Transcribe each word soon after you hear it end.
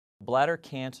Bladder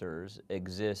cancers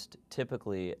exist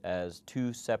typically as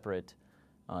two separate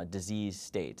disease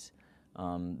states.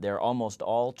 They're almost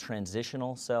all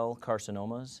transitional cell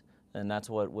carcinomas, and that's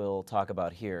what we'll talk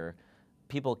about here.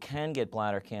 People can get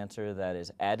bladder cancer that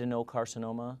is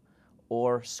adenocarcinoma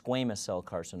or squamous cell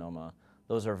carcinoma.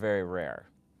 Those are very rare.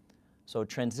 So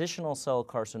transitional cell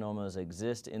carcinomas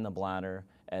exist in the bladder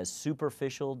as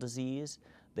superficial disease.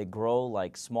 They grow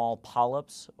like small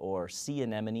polyps or sea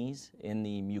anemones in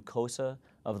the mucosa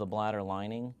of the bladder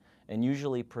lining and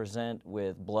usually present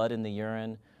with blood in the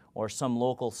urine or some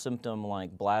local symptom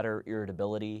like bladder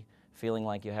irritability, feeling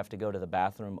like you have to go to the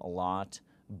bathroom a lot,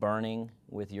 burning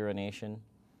with urination.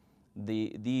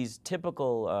 These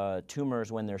typical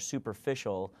tumors, when they're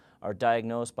superficial, are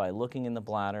diagnosed by looking in the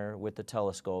bladder with the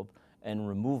telescope and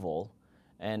removal.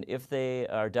 And if they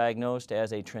are diagnosed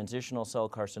as a transitional cell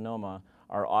carcinoma,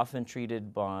 are often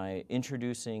treated by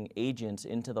introducing agents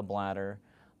into the bladder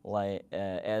like,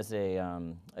 as a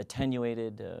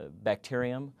attenuated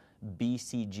bacterium,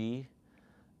 BCG,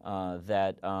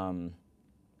 that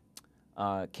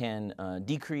can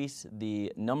decrease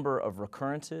the number of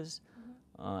recurrences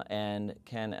and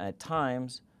can at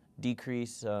times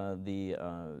decrease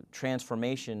the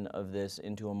transformation of this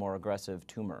into a more aggressive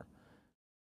tumor.